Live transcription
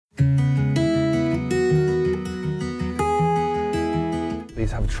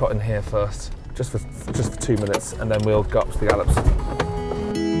to have a trot in here first, just for 2 minutes, and then we'll go up to the gallops.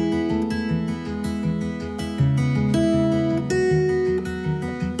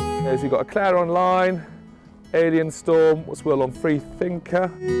 Okay, so we've got a Claire online, Alien Storm, what's Will on Free Thinker.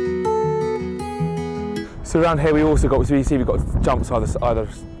 So around here we also got, so you see we've got jumps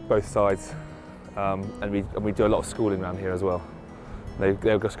both sides, and we do a lot of schooling around here as well.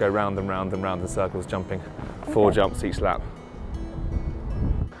 They'll just go round and round and round in circles, jumping 4 jumps each lap.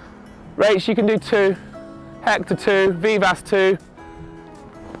 Rach, you can do 2, Hector 2, Vivas 2,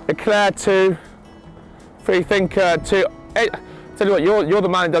 Eclair 2, Free Thinker 2. Tell you what, you're the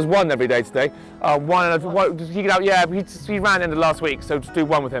man who does 1 every day today. He ran into last week, so just do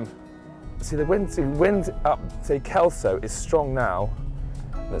 1 with him. See the wind up, say Kelso, is strong now.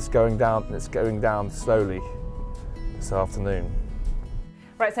 And it's going down slowly this afternoon.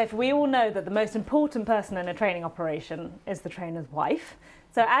 Right, so we all know that the most important person in a training operation is the trainer's wife.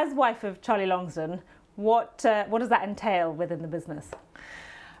 So as wife of Charlie Longsdon, what does that entail within the business?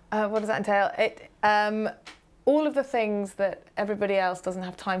 What does that entail? All of the things that everybody else doesn't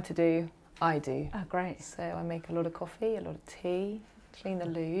have time to do, I do. Oh, great. So I make a lot of coffee, a lot of tea, clean the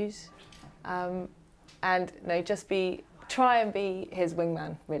loos, and try and be his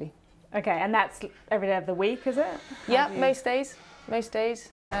wingman, really. Okay, and that's every day of the week, is it? Yeah, most days.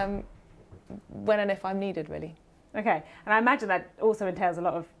 When and if I'm needed, really. Okay, and I imagine that also entails a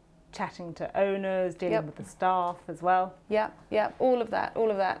lot of chatting to owners, dealing with the staff as well. Yeah, all of that.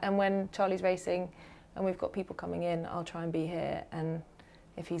 And when Charlie's racing and we've got people coming in, I'll try and be here. And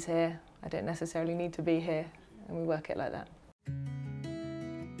if he's here, I don't necessarily need to be here. And we work it like that.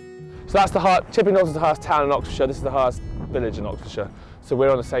 So that's Chipping Norton is the highest town in Oxfordshire. This is the highest village in Oxfordshire. So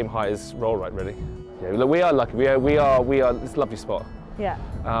we're on the same height as Rollright, really. Yeah, look, we are lucky. We are. It's a lovely spot. Yeah.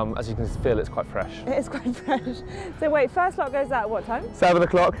 As you can feel, it's quite fresh. It is quite fresh. So wait, first lot goes out at what time? 7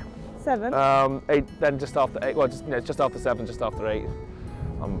 o'clock. 7. 8. Then just after 8. Well, just after 7, just after 8.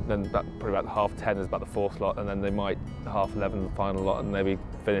 Then probably about 10:30 is about the 4th lot, and then they might 11:30 the final lot, and maybe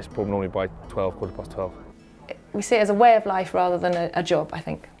finish probably normally by 12, 12:15. We see it as a way of life rather than a job, I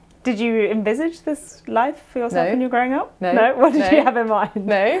think. Did you envisage this life for yourself when you were growing up? No. No? What did you have in mind?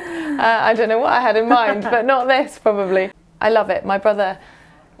 No. I don't know what I had in mind, but not this, probably. I love it. My brother,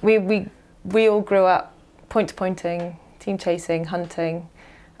 we all grew up point-to-pointing, team chasing, hunting.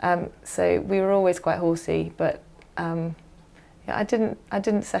 So we were always quite horsey, but yeah, I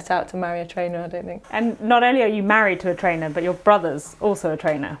didn't set out to marry a trainer, I don't think. And not only are you married to a trainer, but your brother's also a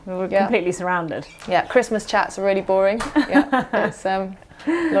trainer. We're completely surrounded. Yeah, Christmas chats are really boring. Yeah, it's a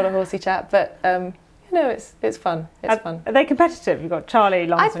lot of horsey chat, but you know, it's fun. It's fun. Are they competitive? You've got Charlie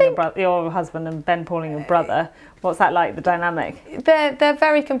Longsdon, your husband, and Ben Pauling, your brother. What's that like, the dynamic? They're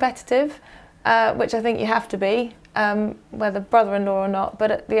very competitive, which I think you have to be, whether brother-in-law or not.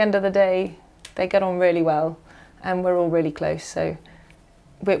 But at the end of the day, they get on really well, and we're all really close. So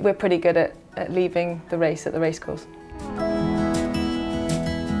we're pretty good at leaving the race at the racecourse.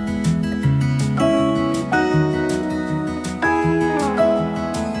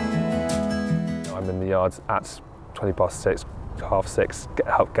 I'm in the yards at 6:20, 6:30,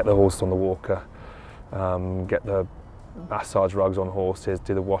 help get the horse on the walker, get the massage rugs on horses,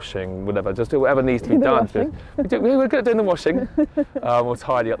 do the washing, whatever, just do whatever needs to be done. We're good at doing the washing, or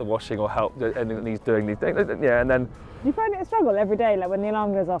tidy up the washing, or help anything that needs doing. Yeah, and then. Do you find it a struggle every day? Like when the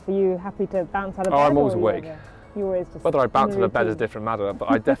alarm goes off, are you happy to bounce out of bed? Oh, I'm always awake. You always just whether I bounce out of bed is a different matter, but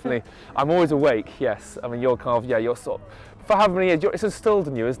I'm always awake. Yes, I mean you're you're sort of, for how many years, it's instilled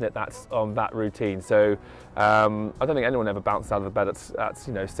in you, isn't it? That's that routine. So I don't think anyone ever bounced out of the bed at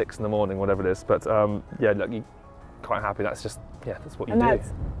 6 in the morning, whatever it is. But yeah, look, you're quite happy. That's just that's what you do. And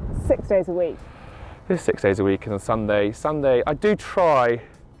that's 6 days a week. It's 6 days a week, and on Sunday I do try,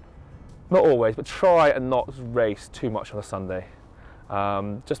 not always, but try and not race too much on a Sunday.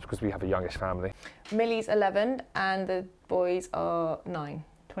 Just because we have a youngish family. Millie's 11 and the boys are 9.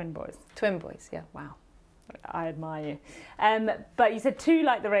 Twin boys. Twin boys, yeah. Wow. I admire you. But you said 2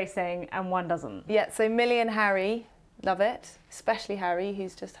 like the racing and 1 doesn't. Yeah, so Millie and Harry love it, especially Harry,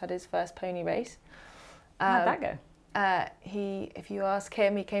 who's just had his first pony race. How'd that go? If you ask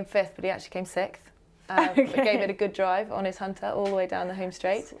him, he came 5th, but he actually came 6th. Okay. But gave it a good drive on his Hunter all the way down the home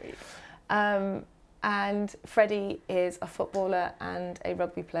straight. Sweet. And Freddie is a footballer and a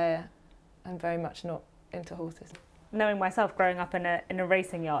rugby player, and very much not into horses. Knowing myself growing up in a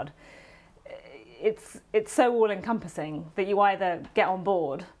racing yard, it's so all-encompassing that you either get on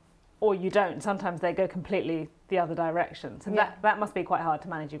board or you don't. Sometimes they go completely the other direction. So that must be quite hard to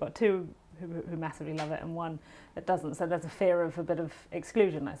manage. You've got 2 who massively love it and one that doesn't. So there's a fear of a bit of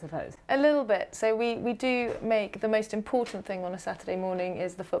exclusion, I suppose. A little bit. So we do make the most important thing on a Saturday morning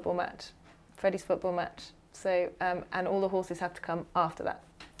is the football match, Freddie's football match. So and all the horses have to come after that.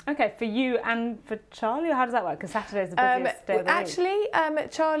 Okay, for you and for Charlie, or how does that work? Because Saturday's the busiest day of the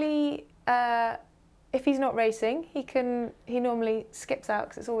week. Charlie, if he's not racing, he normally skips out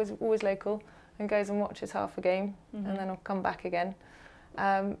because it's always local and goes and watches half a game, and then he'll come back again.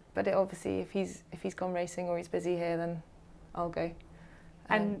 But obviously, if he's gone racing or he's busy here, then I'll go.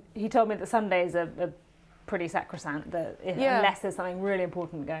 And he told me that Sundays are pretty sacrosanct. That unless there's something really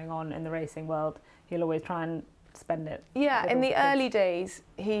important going on in the racing world, he'll always try and spend it. Yeah, in the early days,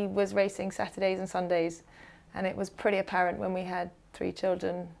 he was racing Saturdays and Sundays, and it was pretty apparent when we had 3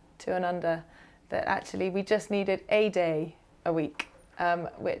 children, 2 and under, that actually we just needed a day a week,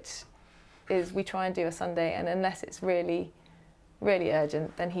 which is we try and do a Sunday, and unless it's really, really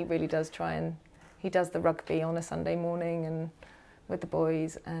urgent, then he really does he does the rugby on a Sunday morning and with the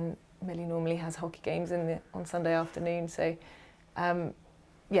boys, and Millie normally has hockey games on Sunday afternoon, so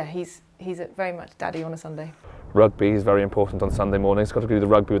yeah, he's very much daddy on a Sunday. Rugby is very important on Sunday mornings. Got to do the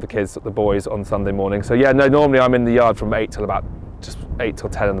rugby with the kids, the boys, on Sunday morning. So yeah, no, normally I'm in the yard from 8 till 10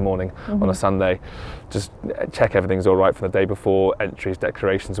 in the morning on a Sunday. Just check everything's all right from the day before, entries,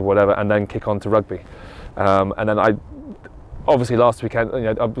 declarations, or whatever, and then kick on to rugby. And then obviously last weekend,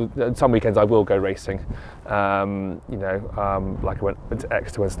 some weekends I will go racing. Like I went to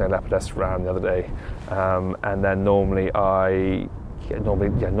Exeter when Snow Leopardess ran the other day, and then normally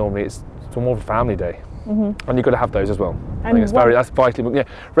it's more of a family day. And you've got to have those as well. I think that's vitally. Yeah,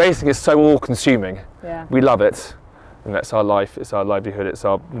 racing is so all-consuming. Yeah. We love it, and that's our life. It's our livelihood. It's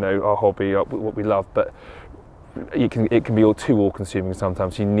our our hobby, what we love. But it can be too all-consuming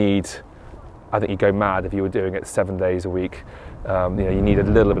sometimes. I think you go mad if you were doing it 7 days a week. You need a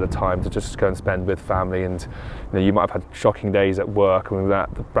little bit of time to just go and spend with family, and you might have had shocking days at work, and with that,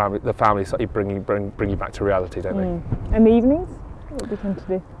 the family slightly bring you back to reality, don't they? And the evenings? What do you tend to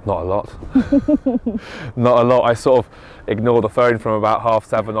do? Not a lot. Not a lot. I sort of ignore the phone from about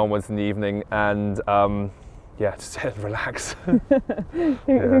 7:30 onwards in the evening, and just sit and relax. Who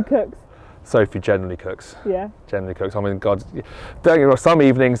cooks? Sophie generally cooks. Yeah. Generally cooks. I mean, God, don't get me wrong, some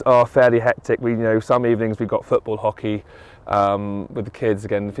evenings are fairly hectic. Some evenings we've got football, hockey, with the kids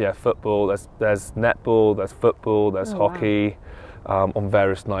again. Yeah, football. There's netball. There's football. There's hockey. Wow. On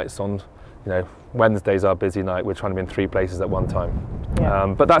various nights. Wednesday's our busy night. We're trying to be in 3 places at one time. Yeah.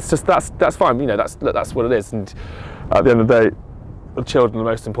 But that's fine. That's what it is. And at the end of the day, the children are the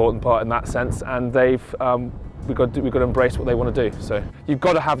most important part in that sense, and we've got to embrace what they want to do. So you've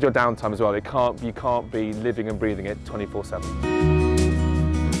got to have your downtime as well. You can't be living and breathing it 24/7.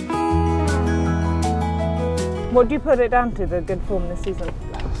 What do you put it down to, the good form this season?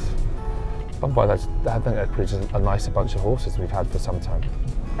 I think that's pretty just a nicer bunch of horses we've had for some time.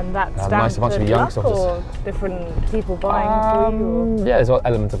 And that's down to luck or different people buying for you? Yeah, there's an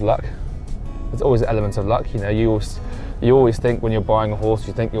element of luck. There's always an element of luck. You always think when you're buying a horse,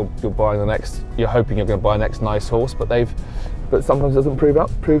 you think you're hoping you're going to buy the next nice horse, but sometimes it doesn't prove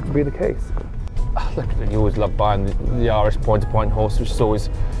to be the case. Look, you always love buying the Irish point-to-point horse, which is always,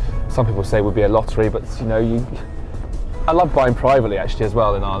 some people say would be a lottery, but I love buying privately actually as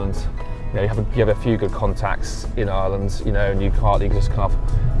well in Ireland. You have a few good contacts in Ireland, and you can just kind of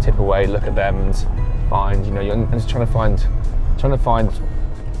tip away, look at them, and find, and just trying to find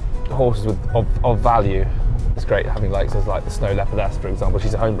horses of value. It's great having like the Snow Leopardess, for example.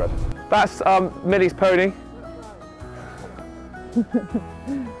 She's a homebred. That's Millie's pony. You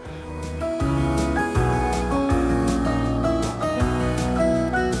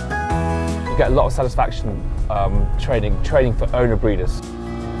get a lot of satisfaction training for owner breeders.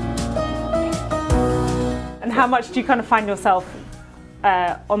 And how much do you kind of find yourself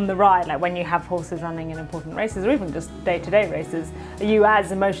on the ride, like when you have horses running in important races, or even just day-to-day races? Are you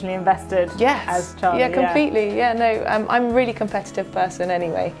as emotionally invested as Charlie? Yeah, completely. Yeah, no, I'm a really competitive person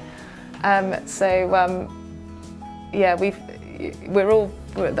anyway. As a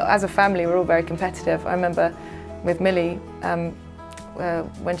family, we're all very competitive. I remember with Millie,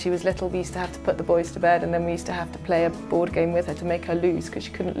 when she was little, we used to have to put the boys to bed, and then we used to have to play a board game with her to make her lose, because she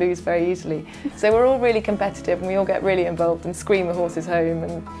couldn't lose very easily. So we're all really competitive, and we all get really involved and scream the horses home.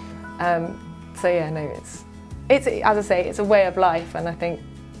 And it's as I say, it's a way of life, and I think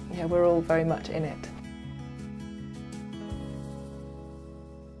we're all very much in it.